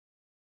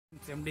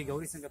Empty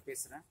Gowri Shankar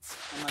பேசுகிறேன்.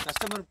 நம்ம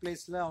customer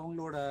பிளேஸில்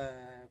அவங்களோட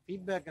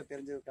ஃபீட்பேக்கை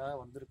தெரிஞ்சதுக்காக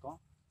வந்திருக்கோம்.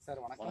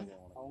 சார் வணக்கம்.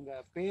 அவங்க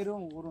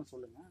பேரும் ஊரும்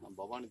சொல்லுங்கள். நான்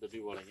பவானி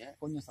தொட்டிப்பாளையங்க.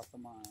 கொஞ்சம்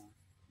சத்தமாக.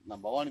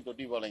 நான் பவானி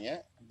தொட்டிப்பாளையங்க.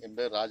 என்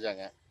பேர்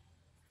ராஜாங்க.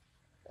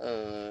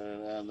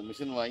 அந்த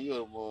மிஷின் வாங்கி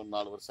ஒரு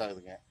 4 வருஷம்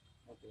ஆகுதுங்க.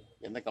 ஓகே.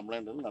 என்ன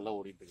கம்ப்ளைண்ட் நல்லா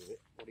ஓடிட்டு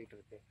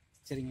இருக்கு.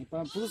 சரிங்க. இப்போ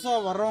புதுசாக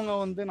வர்றவங்க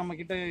வந்து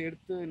நம்மக்கிட்ட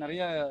எடுத்து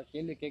நிறைய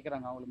கேள்வி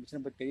கேட்குறாங்க. அவங்களுக்கு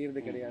மிஷினை பற்றி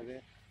தெரியறது கிடையாது.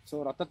 ஸோ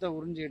ரத்தத்தை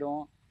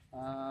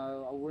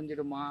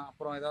உறிஞ்சிடுமா,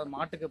 அப்புறம் ஏதாவது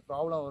மாட்டுக்கு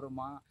ப்ராப்ளம்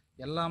வருமா,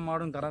 எல்லா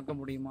மாடும் கறக்க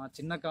முடியுமா,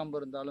 சின்ன காம்பு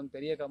இருந்தாலும்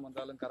பெரிய காம்பு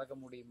இருந்தாலும் கறக்க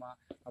முடியுமா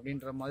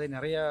அப்படின்ற மாதிரி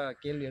நிறைய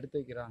கேள்வி எடுத்து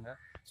வைக்கிறாங்க.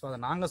 ஸோ அதை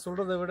நாங்கள்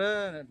சொல்கிறத விட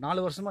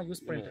 4 வருஷமாக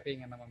யூஸ் பண்ணிட்டு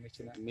இருக்கீங்க நம்ம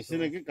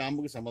மிஷினுக்கு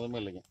காம்புக்கு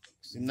சம்மந்தமே இல்லைங்க.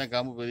 சின்ன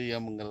காம்பு பெரிய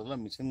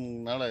காம்புங்கிறதுலாம்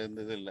மிஷினால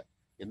எந்த இது இல்லை.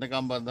 எந்த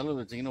காம்பாக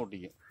இருந்தாலும் வச்சிங்கன்னா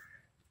ஒட்டிக்கும்.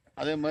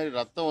 அதே மாதிரி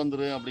ரத்தம்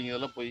வந்துடும்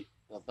அப்படிங்கிறதெல்லாம் போய்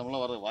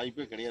ரத்தமெல்லாம் வர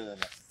வாய்ப்பே கிடையாது.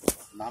 அதில்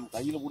நாம்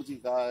கையில் பிடிச்சி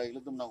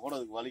இழுத்தோம்னா கூட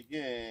அதுக்கு வலிக்கு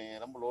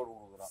ரொம்ப லோடு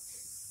கொடுக்குறோம்.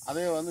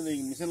 அதே வந்து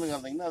நீங்கள் மிஷினில்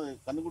கறந்தீங்கன்னா அது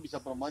கண்ணுக்குட்டி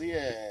சப்புற மாதிரியே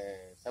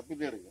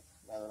சப்பிட்டே இருக்கும்.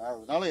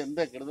 அதனால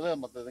எந்த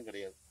கெடுதலும் மற்ற எதுவும்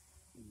கிடையாது.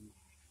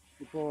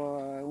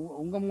 இப்போது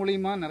உங்கள்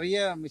மூலியமா நிறைய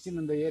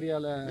மிஷின் இந்த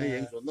ஏரியாவில்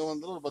எங்கள் சொந்த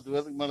வந்து ஒரு 10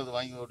 பேருக்கு மேலே இது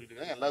வாங்கி ஓட்டிட்டு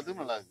இருக்காங்க.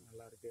 எல்லாத்துக்கும் நல்லா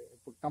இருக்கு.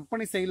 இப்போ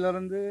கம்பெனி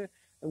சைட்லேருந்து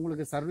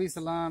உங்களுக்கு சர்வீஸ்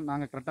எல்லாம்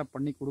நாங்கள் கரெக்டாக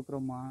பண்ணி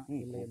கொடுக்குறோமா?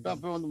 இல்லை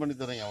அப்போ வந்து பண்ணி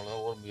தரேங்க.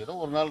 அவ்வளோ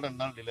ஒரு நாள் 2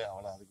 நாள் டிலே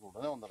அவ்வளோ அதுக்கு கூட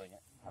தான் வந்துடுறேங்க.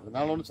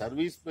 அதனால ஒன்றும்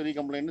சர்வீஸ் பெரிய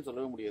கம்ப்ளைண்ட்னு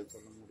சொல்லவே முடியாது.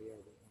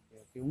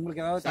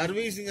 உங்களுக்கு ஏதாவது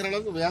சர்வீஸுங்கிற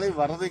அளவுக்கு வேலை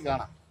வர்றதே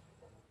காணாம்.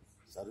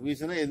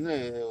 சர்வீஸ்னா என்ன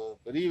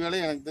பெரிய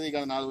வேலையை எனக்கு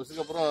தெரியும். 4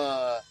 வருஷத்துக்கு அப்புறம்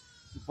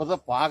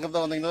இப்போதான்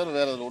பார்க்கறத வந்தீங்கன்னா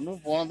வேற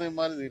ஒன்றும் போனதே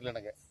மாதிரி தெரியல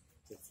எனக்கு.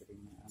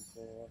 சரிங்க.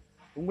 அப்போ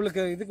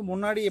உங்களுக்கு இதுக்கு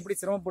முன்னாடி எப்படி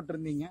சிரமப்பட்டு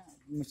இருந்தீங்க?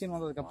 மிஷின்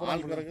வந்ததுக்கப்புறம்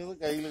ஆள் கறக்குறது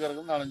கையில்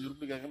கறக்குறது 4-5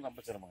 ரூபாய் கறக்குறது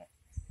ரொம்ப சிரமங்க.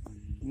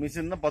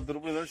 மிஷின்னா 10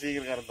 ரூபாய் தான்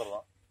சீக்கிரம்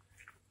கறந்துடுறோம்.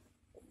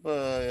 இப்போ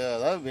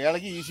அதாவது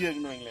வேலைக்கு ஈஸியாக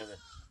இருக்குன்னு வைங்களேன் அது.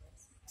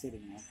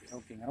 சரிங்க.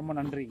 ஓகேங்க. ரொம்ப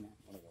நன்றிங்க.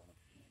 வணக்கம்.